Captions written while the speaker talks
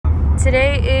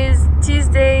Today is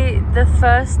Tuesday the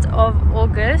 1st of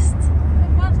August.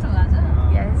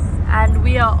 Yes, and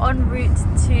we are en route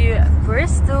to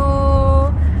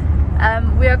Bristol.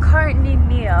 We are currently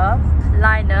near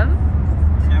Lynham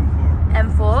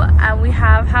M4 and we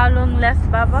have how long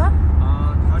left, Baba?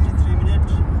 33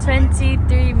 minutes.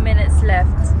 23 minutes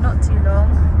left, not too long.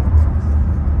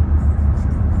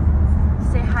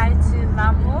 Say hi to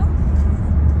Mamo.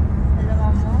 Hello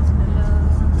Mamo. Hello.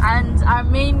 And our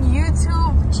main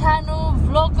YouTube channel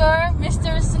vlogger,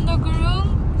 Mr. Sundaguru.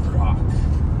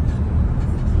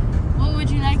 What would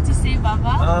you like to say,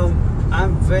 Baba?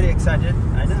 I'm very excited.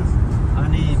 I know.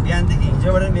 अनि बिहानदेखि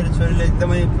हिजोबाट मेरो छोरीले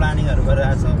एकदमै प्लानिङहरु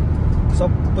गरिरहेछ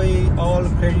सबै all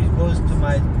credit goes to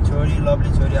my छोरी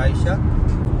lovely छोरी आइशा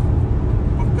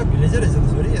पक्का भिलेजर रहेछ त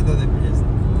छोरी यता त भिलेज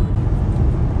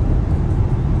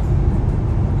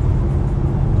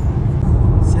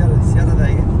स्याला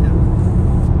दाइ के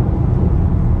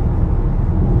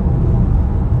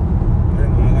अरे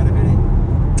मगाएर फेरि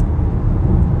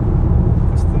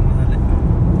कस्तो मजाले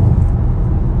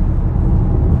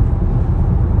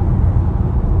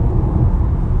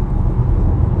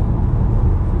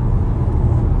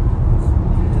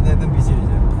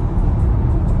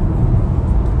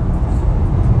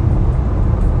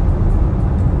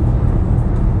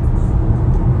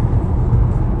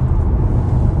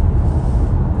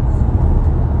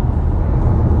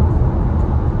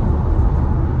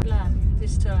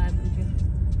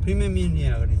Premium in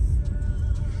here already.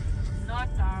 Not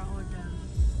our hotel.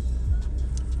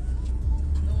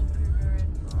 No premium.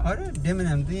 अरे डेमन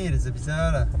त्यही रहेछ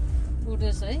बिचारा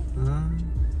Buddhas, eh?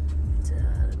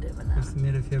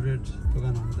 मेरो फेभरेट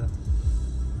दोकान हो त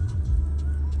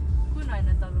कुन हैन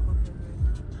तपाईको फेभरेट?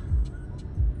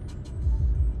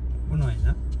 कुन हैन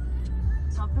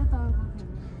सबै तपाईको फेभरेट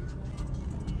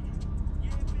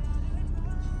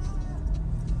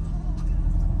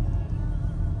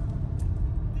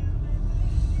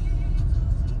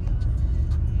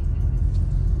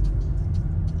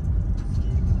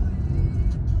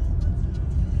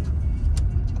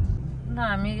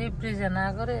हामी प्रिजन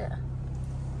आएको रे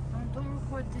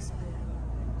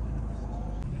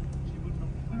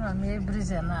हामी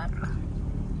ब्रिजन आएको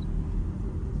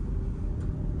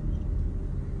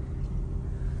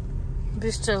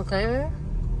ब्रिस्टल खै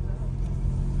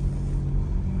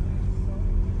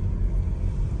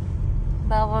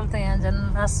बाबल त यहाँ झन्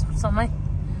लास्ट समय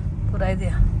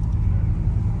पुऱ्याइदियो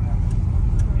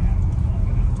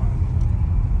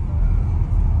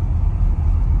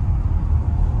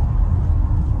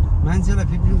मान्छेलाई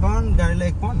 15 पाउन्ड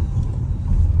गाडीलाई 1 पाउन्ड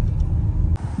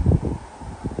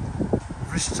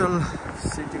ब्रिस्टल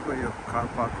सिटीको यो कार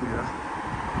पार्क हो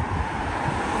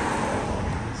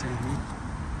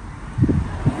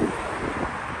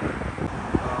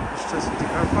ब्रिस्टल सिटी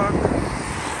कार पार्क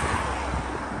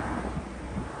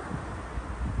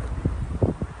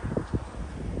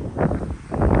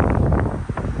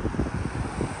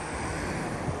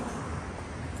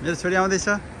मेरो छोरी आउँदैछ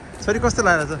छोरी कस्तो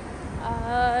लागेको छ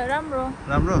राम्रो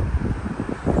राम्रो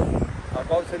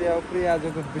बाउ छोरी अब पुरै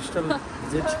आजको ब्रिस्टल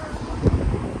जेट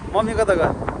मम्मी कता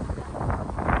गयो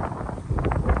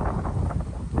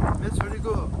मेरो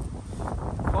छोरीको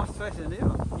फर्स्ट चोइस हो नि यो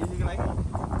यिनीको लागि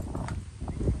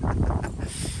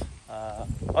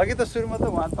अघि त सुरुमा त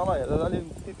उहाँ तल हेर्दा अलिक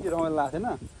त्यति रमाइलो लाग्थेन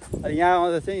अनि यहाँ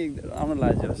आउँदा चाहिँ राम्रो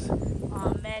लाग्यो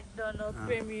म्याकडोनल्ड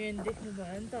प्रिमियम देख्नु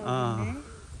भयो नि त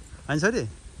होइन छोरी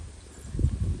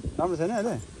राम्रो छैन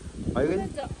अहिले होइन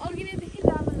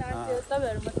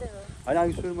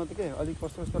अघि सुरुमा त के अलिक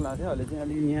कस्तो कस्तो लाग्थ्यो अहिले चाहिँ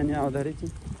अलिक यहाँ आउँदाखेरि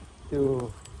चाहिँ त्यो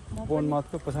बोन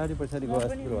मथको पछाडि गयो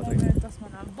जस्तो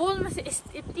बोनमा चाहिँ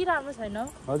यति राम्रो छैन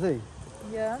हजुर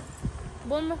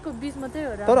बोनमथको बिच मात्रै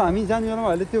हो तर हामी जाने बेलामा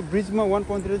अहिले त्यो ब्रिजमा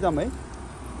 1.3 जाम है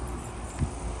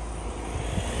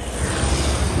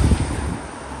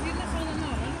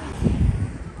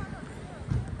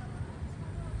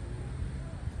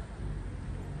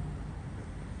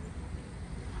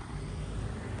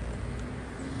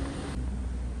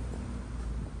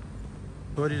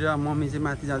छोरी र मम्मी चाहिँ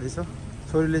माथि जाँदैछ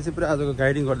छोरीले चाहिँ पुरा आजको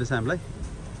गाइडिङ गर्दैछ हामीलाई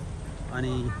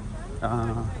अनि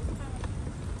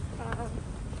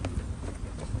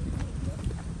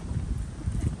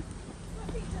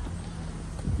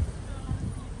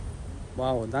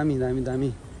वाउ दामी दामी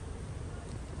दामी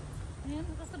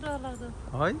कस्तो डर लाग्दो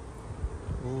है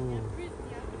ओ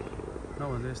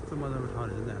नभन्दा यस्तो मजाको ठाउँ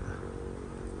रहेछ नि यहाँ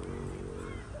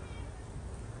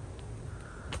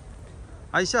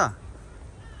आइशा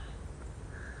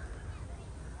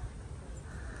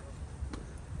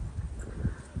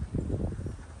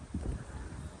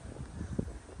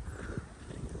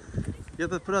यो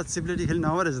त पुरा चिप्लेटी खेल्ने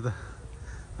ठाउँ रहेछ त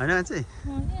होइन चाहिँ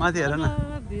माथि हेर न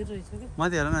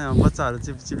माथि हेर न बच्चाहरू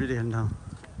चिप्लिएर खेल्ने ठाउँ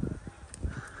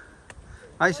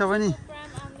आइसा पनि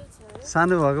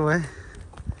सानो भएको भए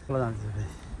जान्छ फेरि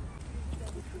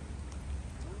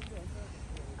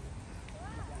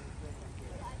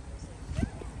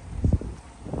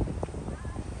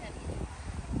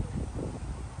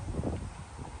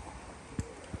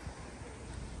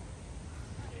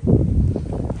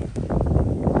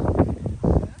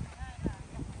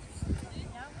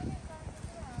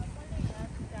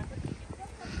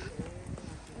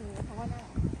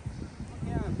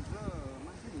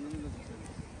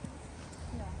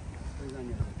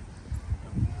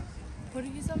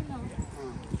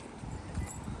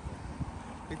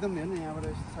एकदम हेर्नु यहाँबाट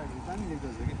यस्तो साइड पानी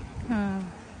देख्दछ कि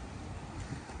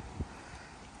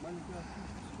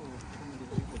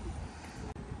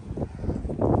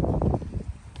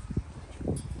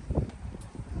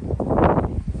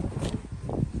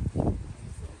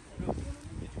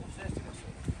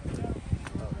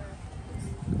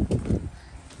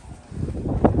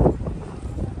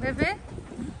Bebe?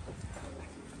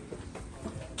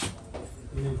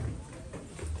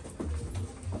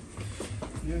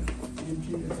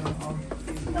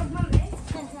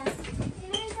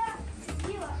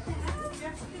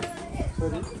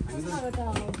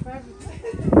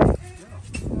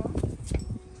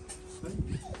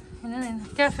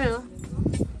 Careful.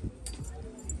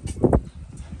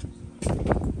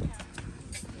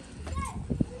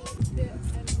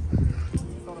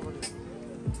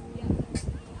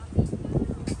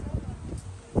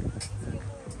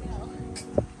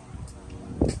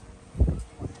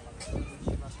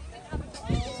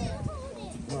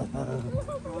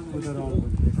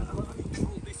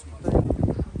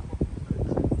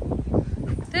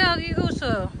 There, you go,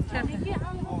 sir.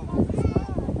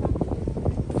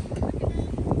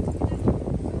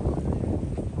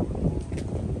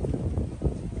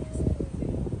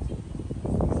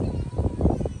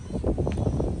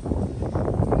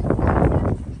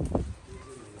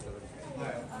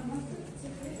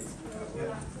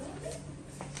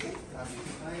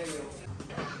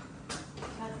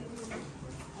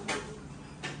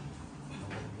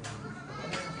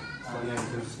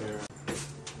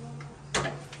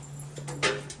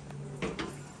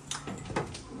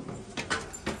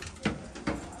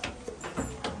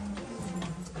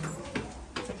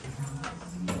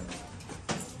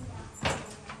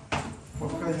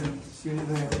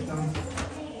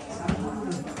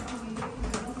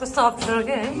 Kस्तो अप्ठ्यारो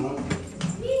के है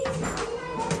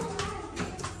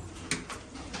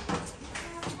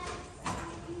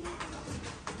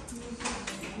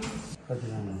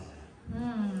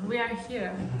We are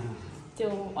here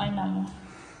till ऐनामा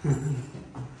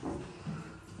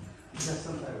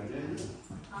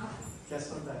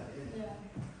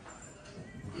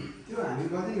त्यो हामी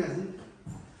गर्दै गएछौँ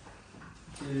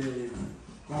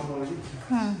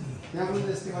त्यहाँ पनि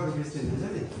त्यस्तै गरेर बेच्दैन हुन्छ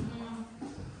नि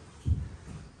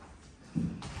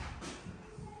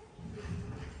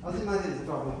अझै माथि चाहिँ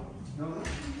टपमा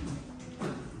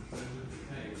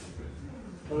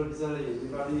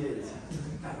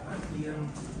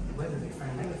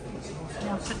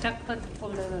यहाँ चाहिँ ट्याक्क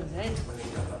पोल्दै हुन्छ है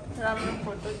राम्रो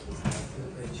फोटो खिच्छ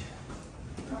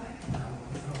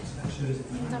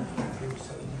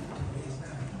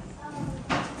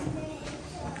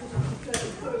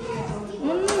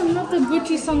Not the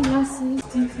Gucci sunglasses.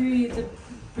 63 the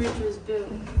bridge was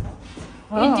built.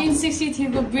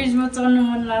 1863 को ब्रिजमा चढ्नु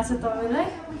मन लाग्छ तपाईलाई?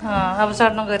 अब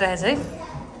चढ्न गइरहेछ है.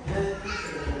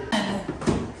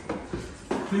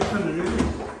 Clifton really?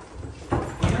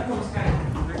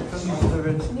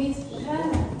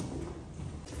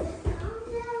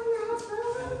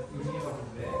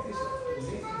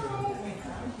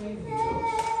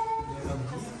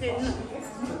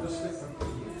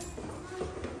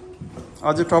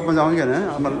 अझै टपमा जाउँ कि होइन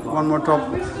वान मोर टप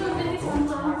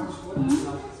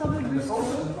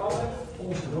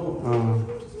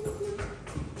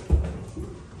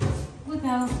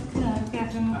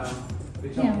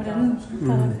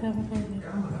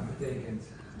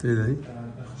त्यही त है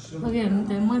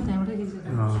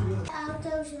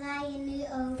auto's rijden nu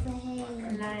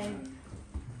overheen.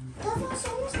 Dat was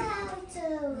onze auto.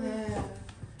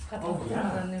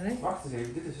 Wacht eens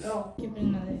even, dit is wel.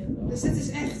 Dus dit is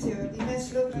echt, joh. Die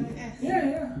mensen lopen er nu echt. Ja,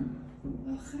 ja.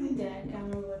 Oh, geen. De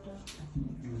kamer wordt er.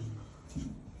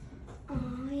 Oh,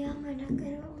 jammer, dan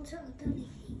kunnen we onze auto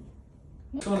niet zien.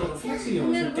 Gewoon een reflectie,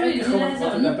 jongens. We kijken gewoon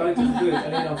wat er naar buiten gebeurt.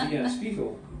 Alleen dan via een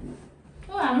spiegel.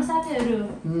 Oh, maar staat er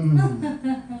ook.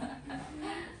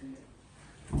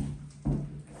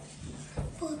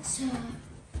 Potsen.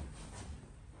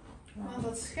 Oh,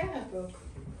 wat scherp ook.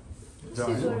 Zo,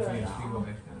 via een spiegel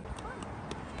weg.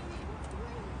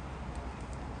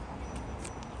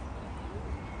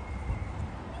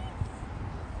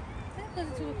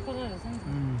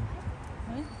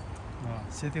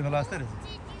 Seti खोला जस्तै रहेछ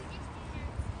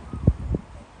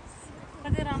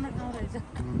कति राम्रो ठाउँ रहेछ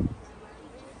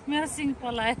मेरो सिङ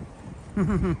पलायो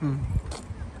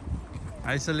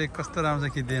आइसले कस्तो राम्रो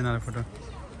खिच्दैन फोटो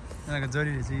यिनीहरूको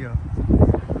जरी रहेछ यो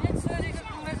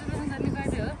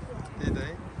त्यही त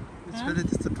है छोरी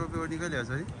त्यस्तो टोपी ओढी कहिले हो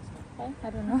छोरी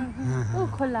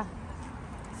खोला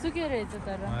सुक्यो रहेछ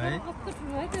तर कस्तो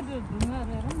ठुलो है त्यो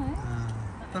ढुङ्गाहरू हेर न है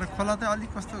तर खोला चाहिँ अलिक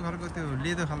कस्तो खालको त्यो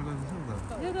लेदो खालको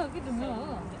जस्तो लेदो कि ढुङ्गा हो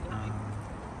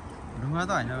ढुङ्गा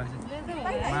त होइन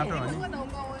माटो हो नि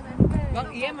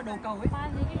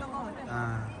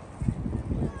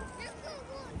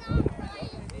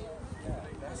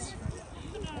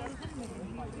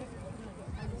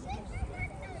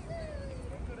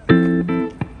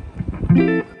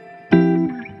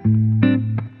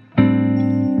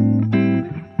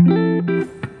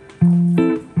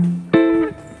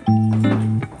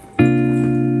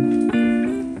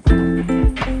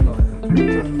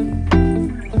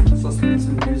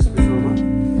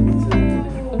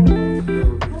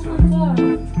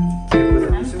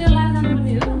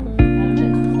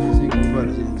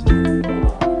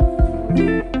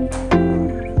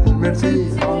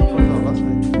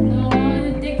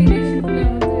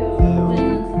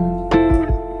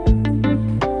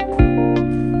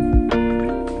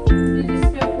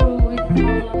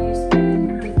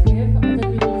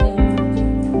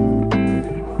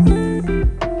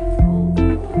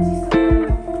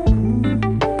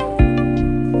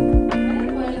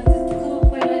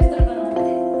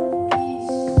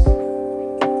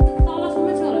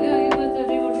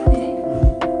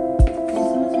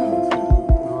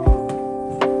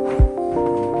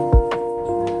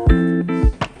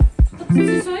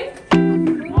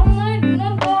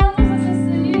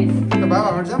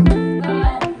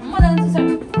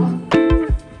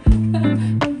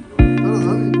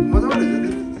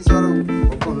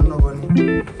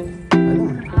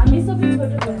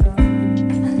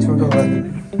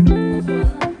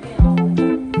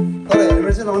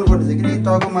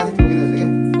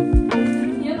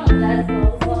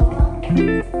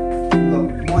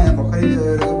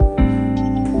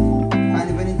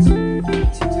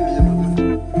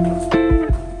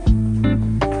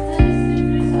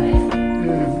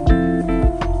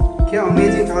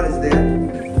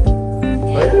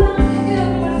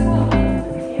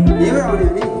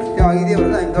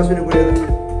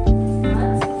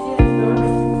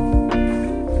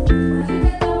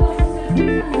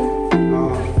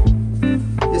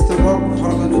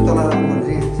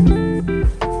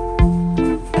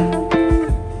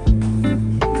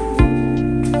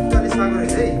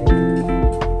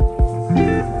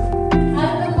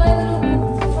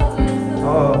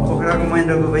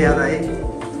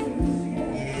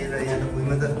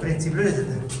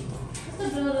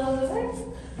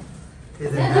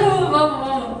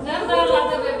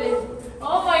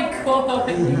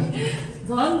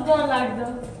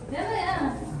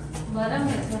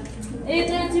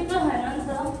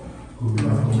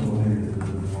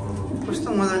कस्तो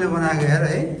मजाले बनाएको यार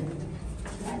है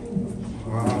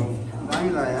दामी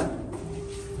लाग्यो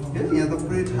यहाँ त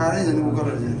पुरै ठाडै झन्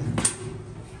उकालो रहेछ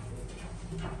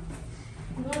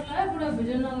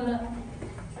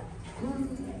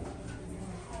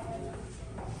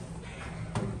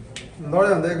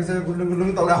लड्यो भन्दा एकैचोटि गुल्लुङ गुल्लुङ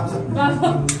तल आउँछ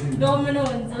डोमिनो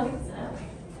हुन्छ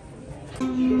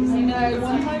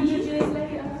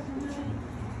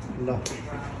ल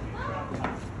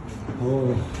हो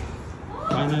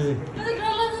फाइनली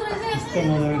यस्तो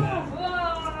मजाले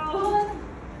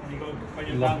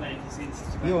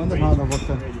यो भन्दा ठाउँमा बस्छ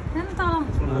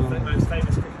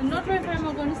नोट 5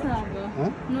 मा गर्नुस् न अब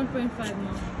नोट 5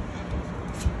 मा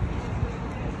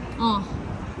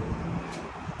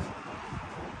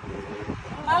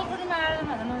बालकोनीमा आएर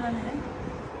नजाने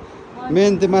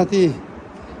मेन त्यो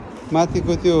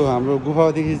माथिको त्यो हाम्रो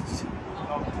गुफादेखि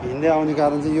हिँड्दै आउने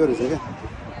कारण चाहिँ यो रहेछ क्या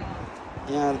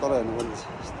यहाँ आएर तल हेर्नुपर्ने छ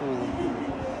यस्तो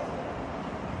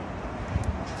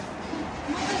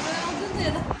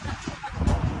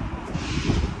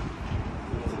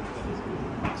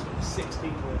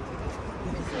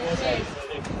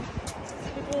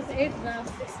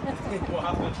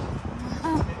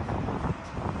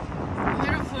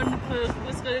मेरो फोन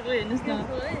उस गरेको हेर्नुहोस् न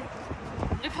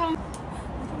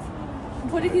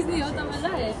फोटो खिच्ने हो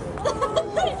तपाईँलाई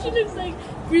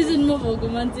प्रिजनमा भएको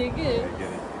मान्छे के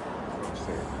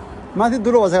माथि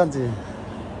दुलो भएछ मान्छे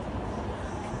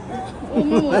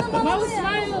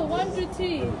smile 1 2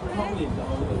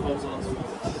 3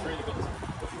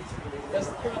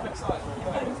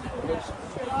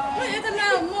 यता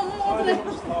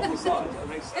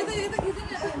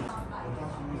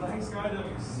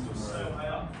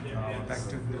Back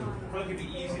to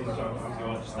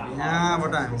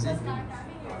यहाँबाट हामी चाहिँ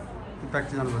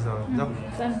प्र्याक्टिस जानुपर्छ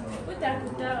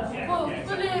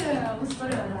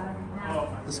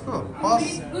यसको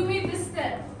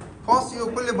फर्स्ट यो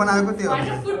कसले बनाएको त्यो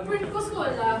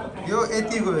यो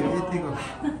यतिको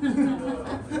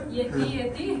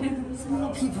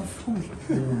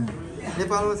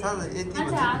नेपालमा छ यति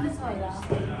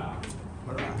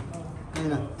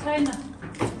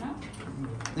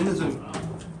भन्छ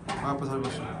वापस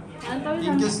बस्छु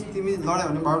इनकेस तिमी लड्यो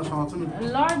भने बाबु समाउँछु नि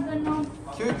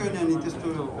के नि अनि त्यस्तो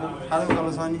खालो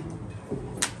उकालो छ नि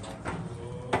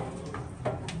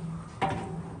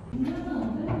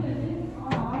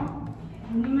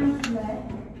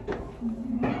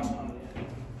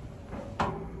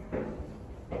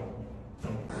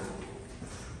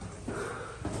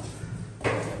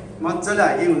मजाले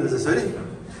हाइकिङ हुँदैछ सरी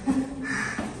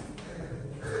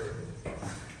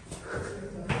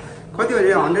कति हो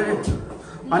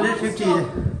 150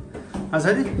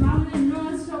 सरी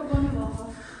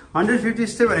 150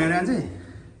 स्टेप भनेको चाहिँ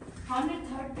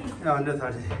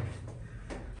 130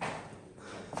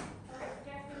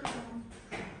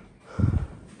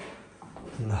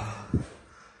 ल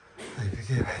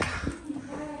आइपुगे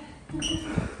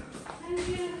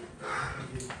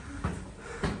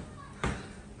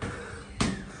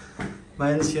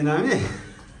बाहिर निस्केन हामी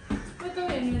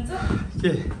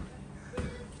के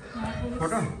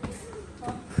फोटो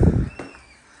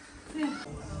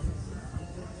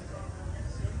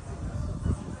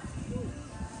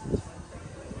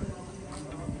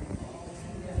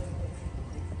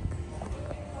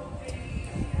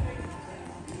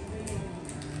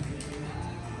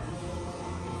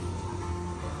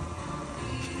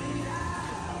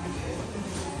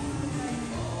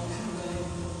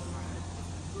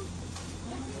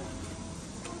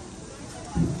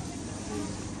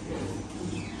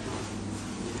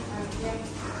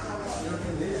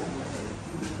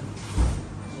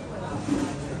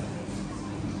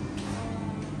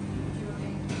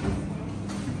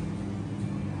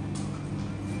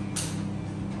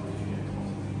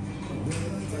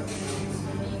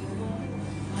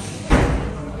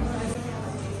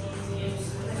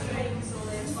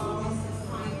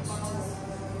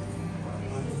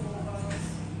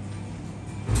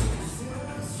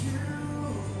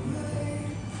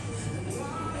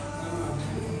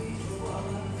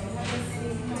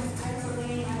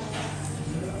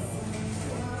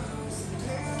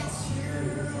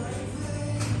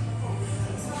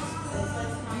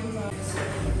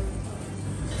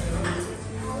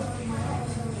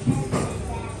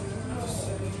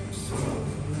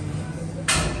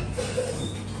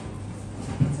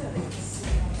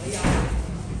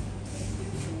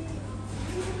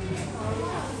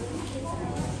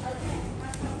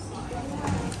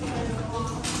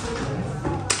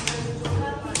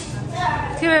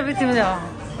के बेबी तिमीले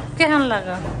के खानु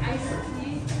लाग्यो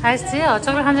आइस टी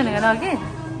चक्लेट खान्छ नि अघि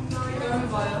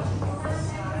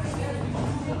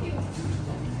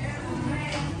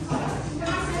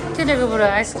के दिएको बुढो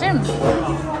ice cream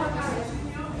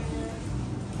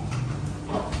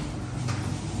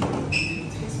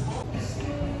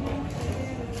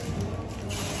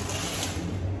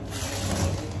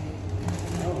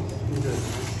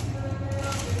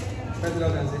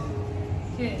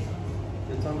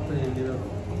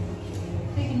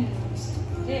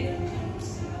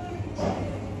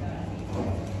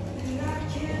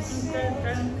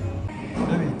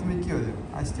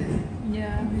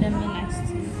Yeah, lemon iced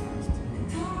tea.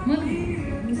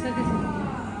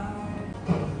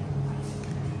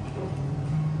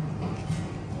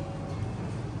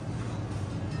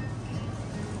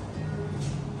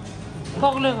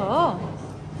 पग्लेको हो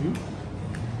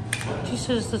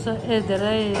चिसो जस्तो छ ए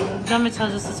धेरै जम्मै छ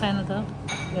जस्तो छैन त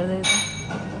हेर्दै त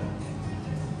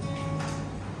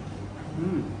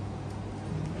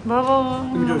बाबा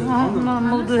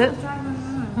मुख दुखे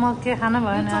म के खान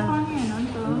भएन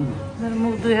मेरो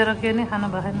मुख दुखेर के नै खान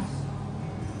भएन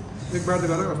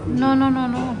नो नो नो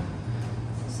नो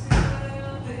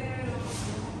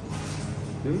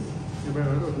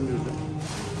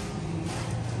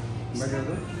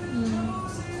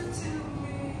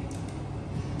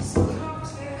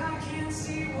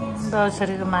बाउ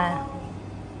छोरीको माया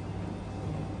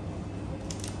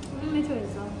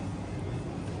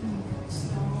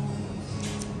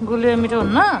गुलियो मिठो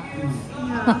हुन्न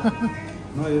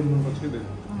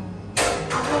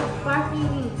पार्किङ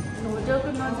होटलको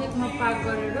नजिकमा पार्क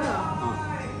गरेर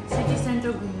सिटी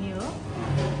सेन्टर घुम्ने हो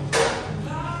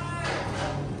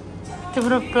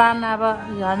तिम्रो प्लान अब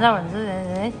झन्झा भन्छ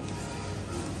है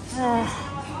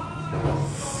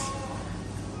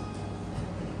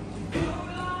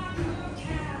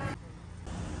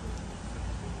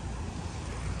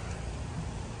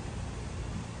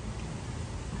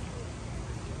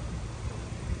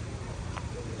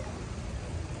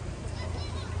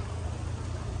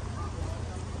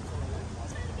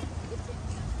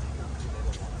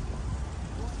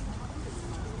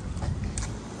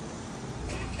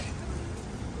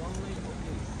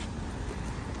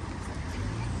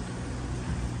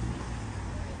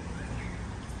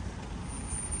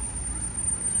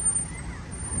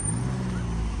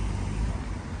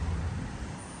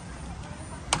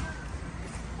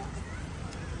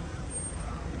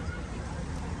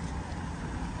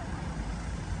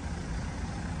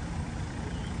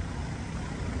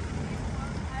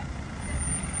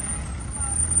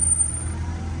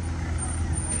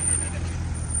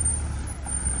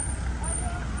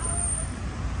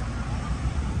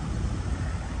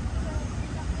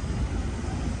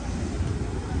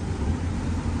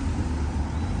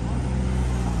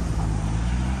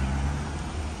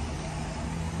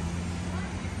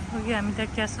लागि हामी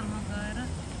त्यहाँ क्यासलमा गएर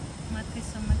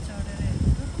माथिसम्म चढेर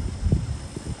हेर्छौँ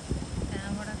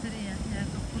त्यहाँबाट फेरि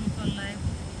यहाँको फुलको लाइभ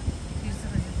खिच्छ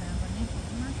त्यहाँ पनि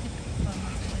माथि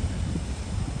टुप्पामा चाहिँ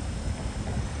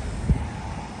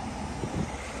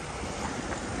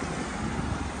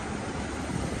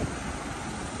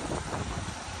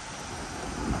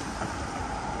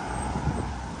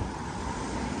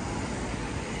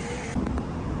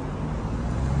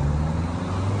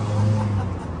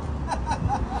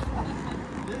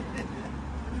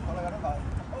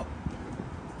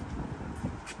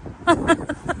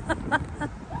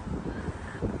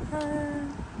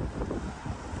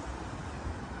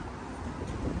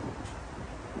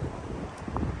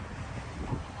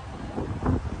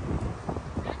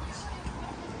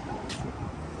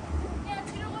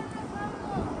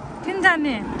किन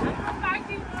जाने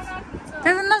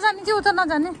त्यता नजाने कि उता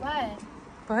नजाने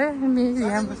भयो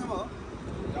यहाँ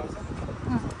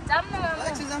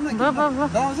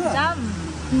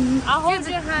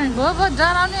भयो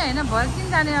जराउने होइन भयो किन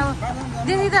जाने अब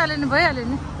देखि त हाल्यो नि भइहाल्यो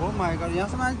नि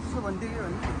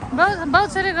बाउ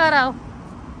छोरी गएर आऊ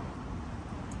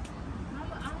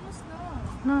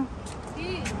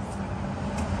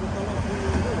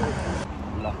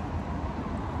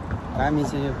हामी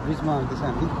चाहिँ यो ब्रिजमा आउँदैछ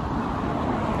हामी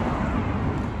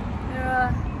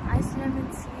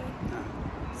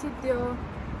सिद्धो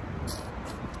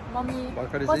मम्मी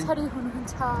पछाडि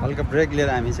हुनुहुन्छ हल्का ब्रेक लिएर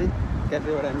हामी चाहिँ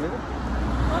क्याफेबाट हामीले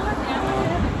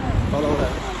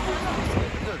तलबाट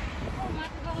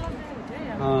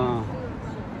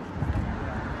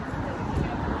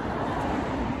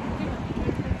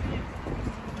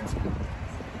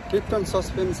क्लिफ्टन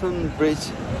सस्पेन्सन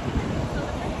ब्रिज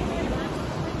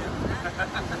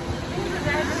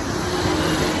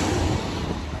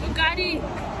गाडी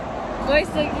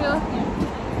गइसक्यो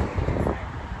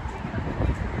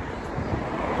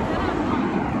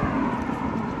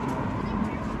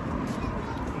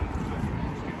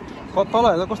तल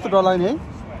हेर्दा कस्तो डर लाग्ने है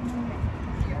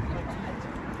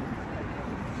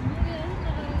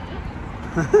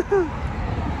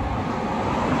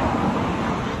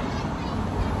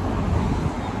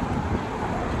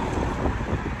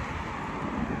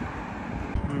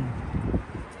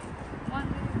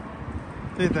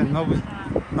त्यही त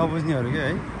नबुझ्नेहरू के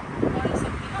है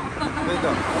त्यही त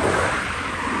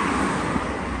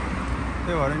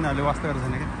त्यही भएर यिनीहरूले वास्ता गरेको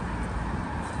छैन क्या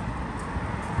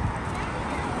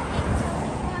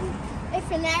If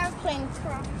an airplane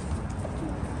crashed.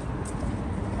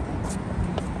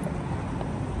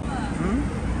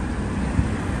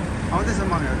 आउँदैछ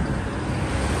मम्मीहरू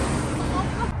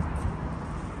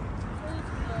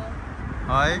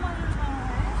है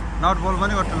नट बल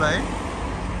पनि गर्छु है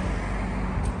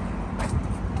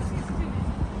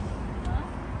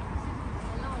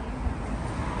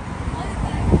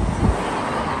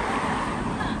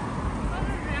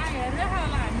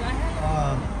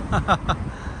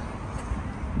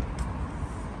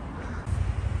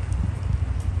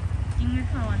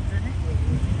इङ्ग्लिसमा भन्छ नि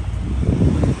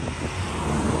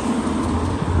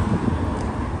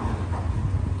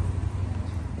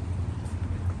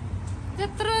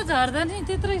त्यत्रो झर्दा नि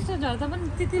त्यत्रो यस्तो झर्दा पनि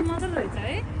त्यति मात्र रहेछ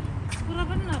है पुरा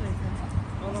पनि नरहेछ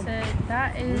So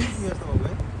that is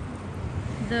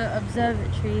the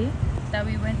observatory that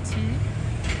we went to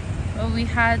where we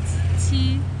had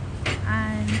tea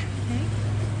and cake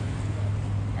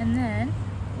and then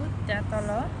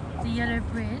the yellow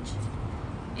bridge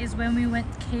is when we went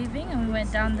caving and we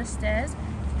went down the stairs.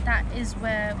 That is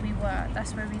where we were.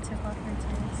 That's where we took our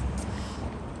photos.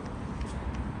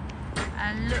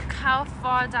 And look how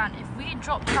far down. If we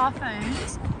dropped our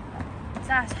phones,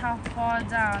 that's how far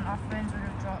down our phones would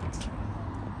have dropped.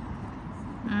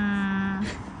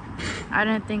 I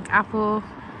don't think Apple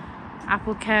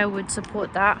Care would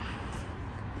support that.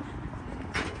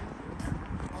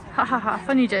 Hahaha,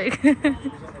 funny joke.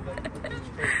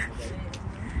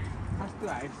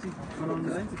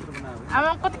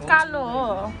 आमा कति कालो हो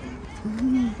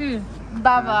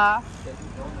बाबा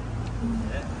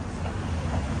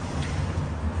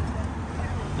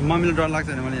मम्मीलाई डर लाग्छ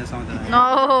भने मैले यहाँ साउँदैन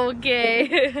okay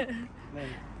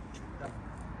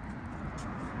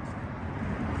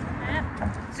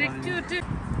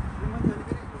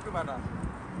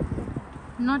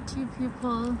Not two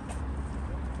people.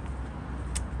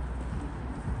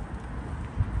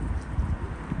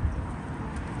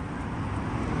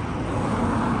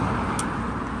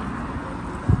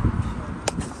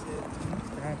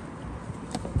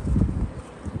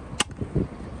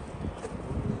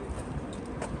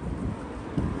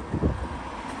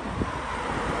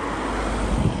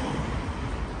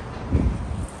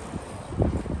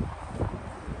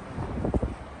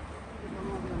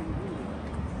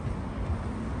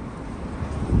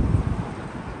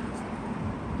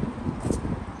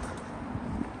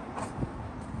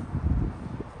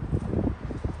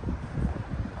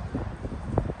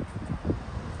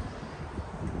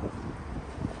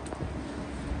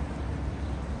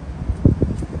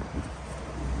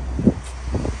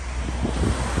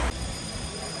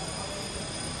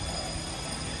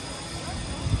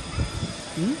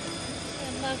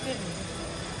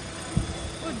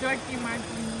 dirty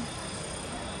martini.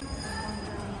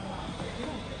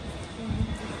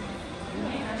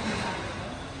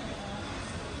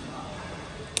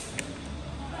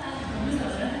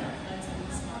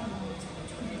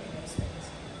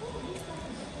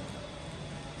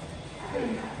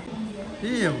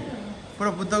 Iya,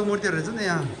 pura buddha murti रहेछ नि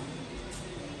यहाँ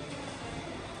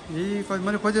ए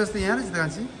मैले खोजे जस्तो यहाँ रहेछ त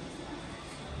कान्छी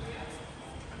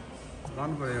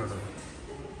लानु पर्यो एउटा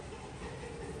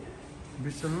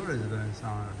बिर्सलमा रहेछ त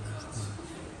सामानहरू जस्तो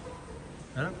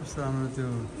हेर कस्तो राम्रो त्यो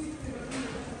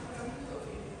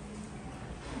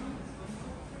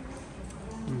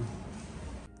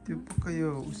त्यो पक्का यो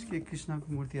उसकै कृष्णको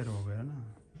मूर्तिहरू भएको हेर न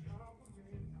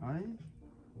है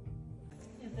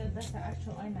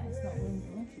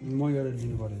म एउटा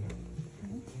लिनु पर्यो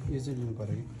यो चाहिँ लिनु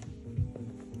पर्यो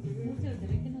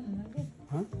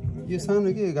कि यो सानो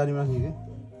के गाडीमा राख्ने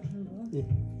कि ए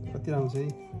कति राम्रो छ है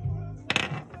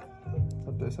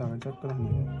चट्ट यसो अगाडि चट्ट राख्ने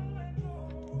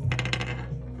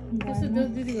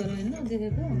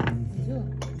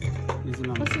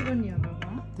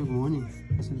त्यो घुमाउ नि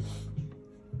त्यो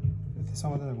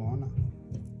समातेर घुमाउ न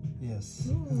यस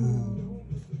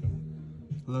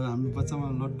ल हामी बच्चामा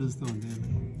लड्डु जस्तो हुन्थ्यो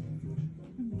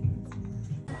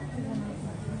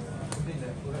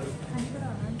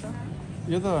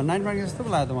यो त नाइट मार्केट जस्तो पो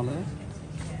लाग्यो त मलाई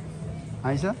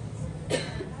आइस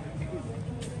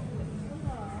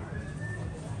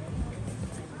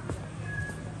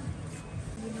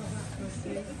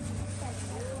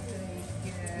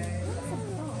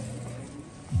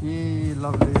ए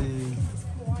लभली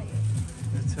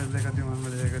छोरीले कति मन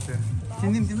परेको थियो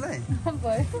किनिदिउँ तिमीलाई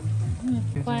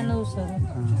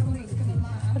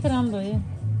कति राम्रो हो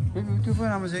त्यो पनि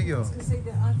राम्रो छ कि हो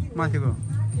माथिको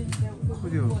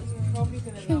त्यो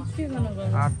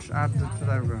आर्ट जस्तो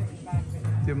टाइपको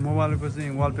त्यो मोबाइलको चाहिँ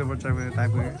वालपेपर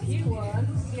टाइपको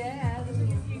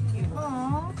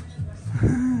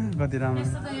कति राम्रो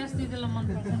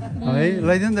है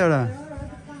लैदियो नि त एउटा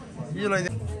यो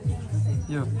लैदियो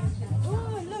यो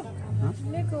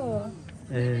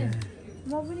ए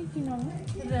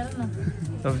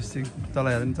चपस्टिक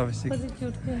तँलाई हेर नि चपस्टिक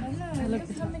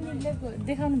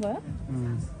देखाउनु भयो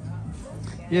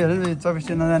यो हेर नि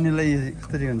चपस्टिक नजान्नेलाई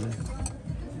कसरी हुन्छ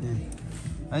ए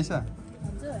आइस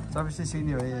चपस्टिक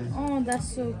सिक्ने हो Oh, that's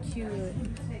so cute.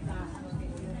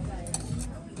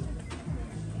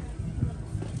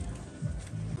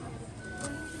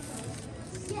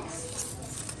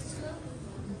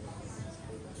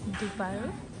 Dubai.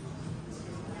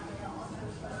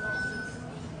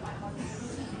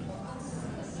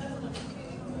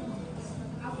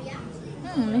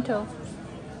 Me too.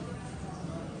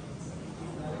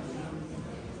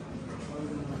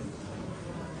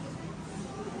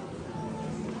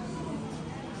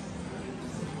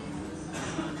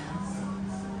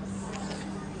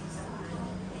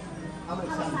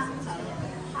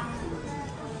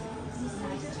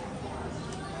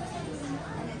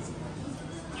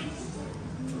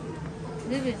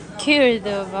 Cute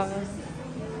though, Baba.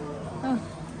 Oh.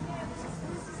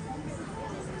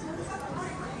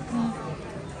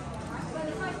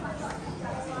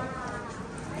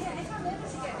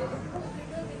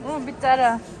 Oh,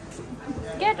 bichara.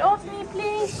 Get off me,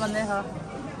 please. Bande ha.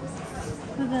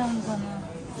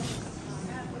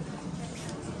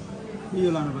 यो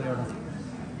लानु पर्यो एउटा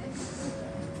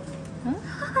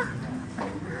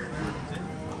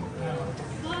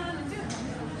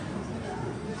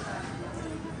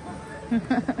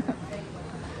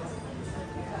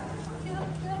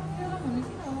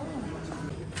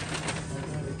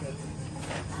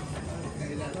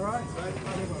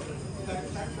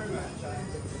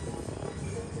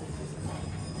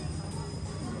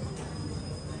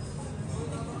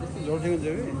जोड दिन्छ कि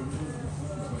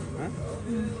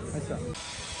अच्छा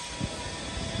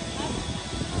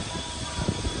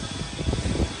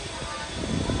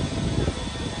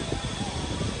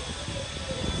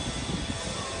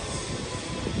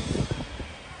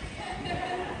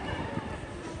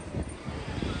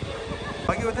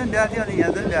अघि उता नि बिहा थियो अनि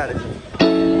यहाँ चाहिँ बिहा रहेछ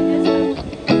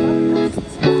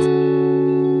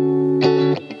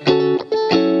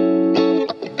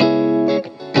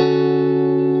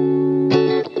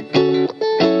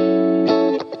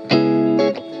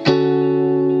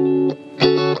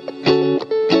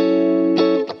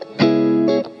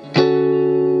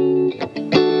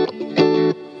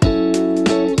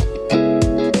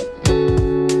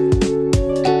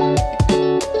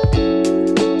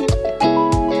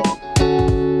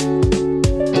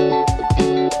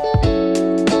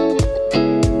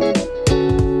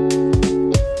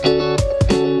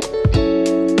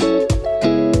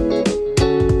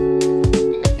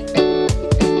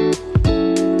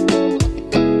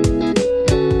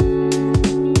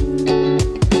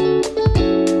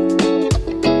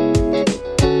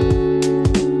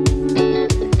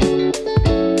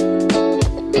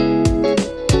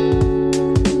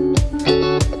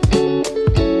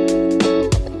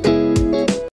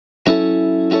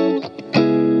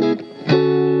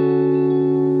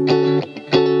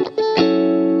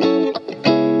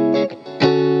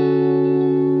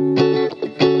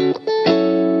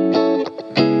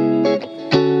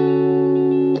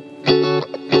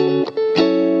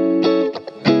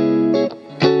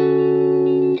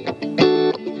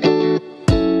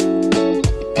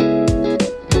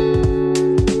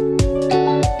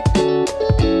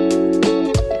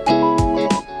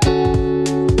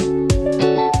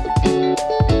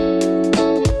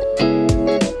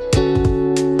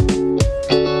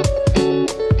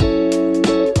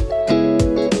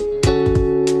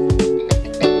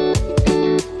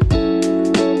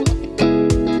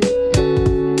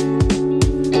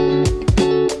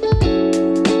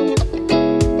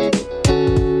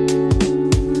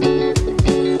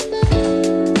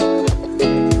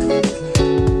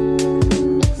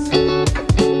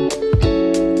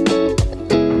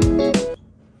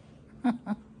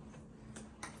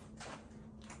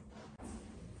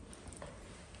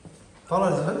तल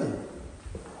रहेछ नि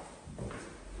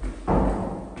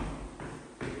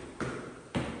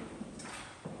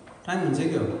टाइम हुन्छ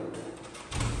कि हो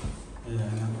ए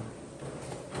होइन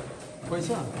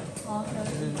पैसा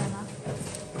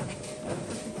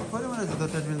कहिले बनाएछ त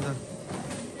ट्रिटमेन्ट त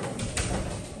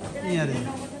यहाँ रे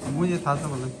मुझे थाहा छ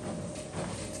मलाई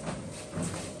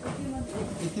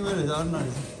यति भयो रहेछ अरू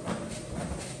नरहेछ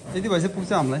यति भएपछि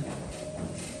पुग्छ हामीलाई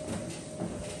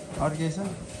अरू केही छ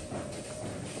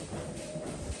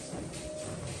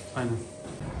होइन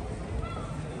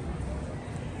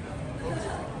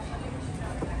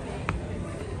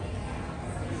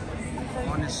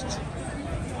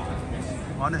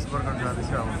अनेस्ट बर्गर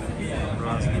जाँदैछ अब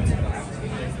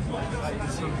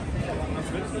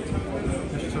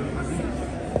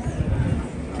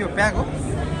के हो प्याक हो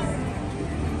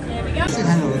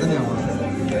खानु हो त नि अब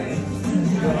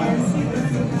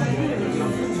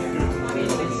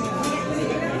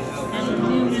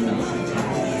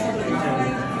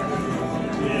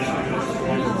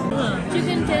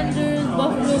chicken tenders,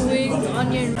 buffalo wings,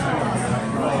 onion.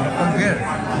 Compare.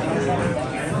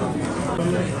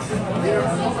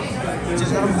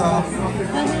 Cheese garam tha.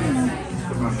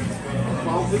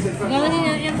 Galang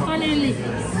yang finally.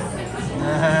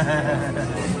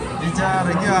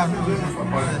 Bicara ke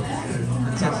apa?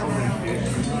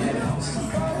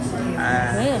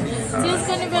 Cheese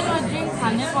kan ni benar drink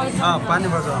खाने पैसा. Ah, पानी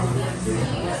पर्छ.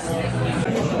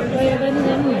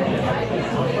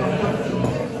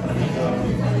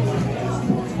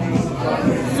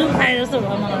 Soup खाए जस्तो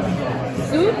भयो मलाई.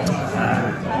 Soup?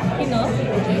 किन?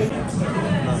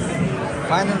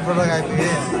 फाइनल प्रोडक्ट आइपुग्यो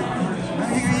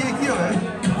यो के हो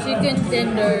Chicken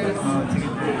tenders.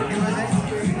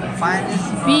 Final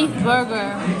Beef burger.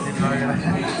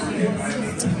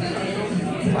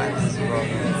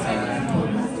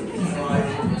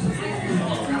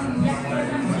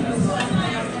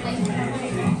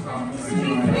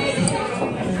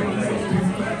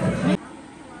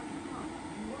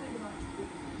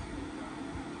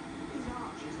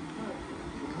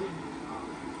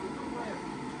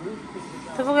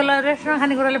 तपाईँको रेस्टुरेन्ट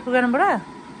खानेकुराले पुगेन बडा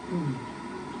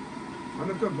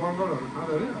अनि त्यो बर्गरहरू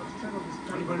खाँदा अरे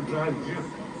अलि पनि ड्राई हुन्छ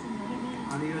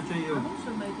अनि यो चाहिँ यो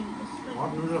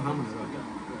हट नुडल खानु भनेर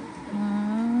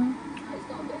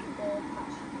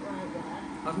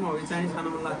खासमा हो चाइनिज खानु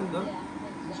मन लाग्थ्यो नि त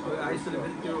अब आइसले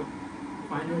फेरि त्यो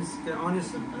फाइनेन्स त्यो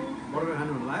अनेस्ट बर्गर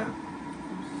खानु मन लाग्यो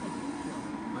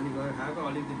अनि गएर खाएको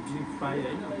अलिकति डिप फ्राई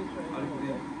होइन अलिकति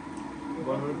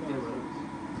बर्गर त्यो भएर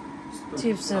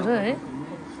चिप्सहरू है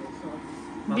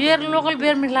बियर लोकल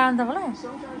बियर मिठ लाग्यो नि तपाईँलाई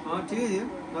ठिकै थियो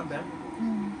नट ब्याड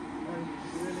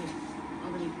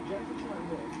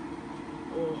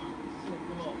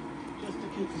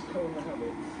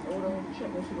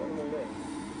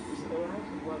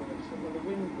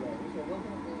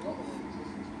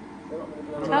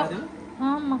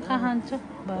म खान्छु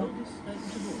भयो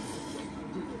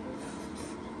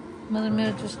म त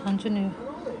मेरो जुस खान्छु नि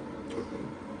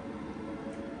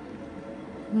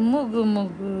मुगु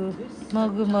मुगु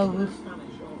मगु मगु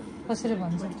कसरी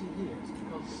भन्छ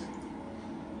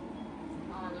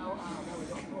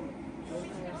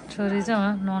छोरी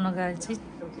चाहिँ नुहाउन गएको चाहिँ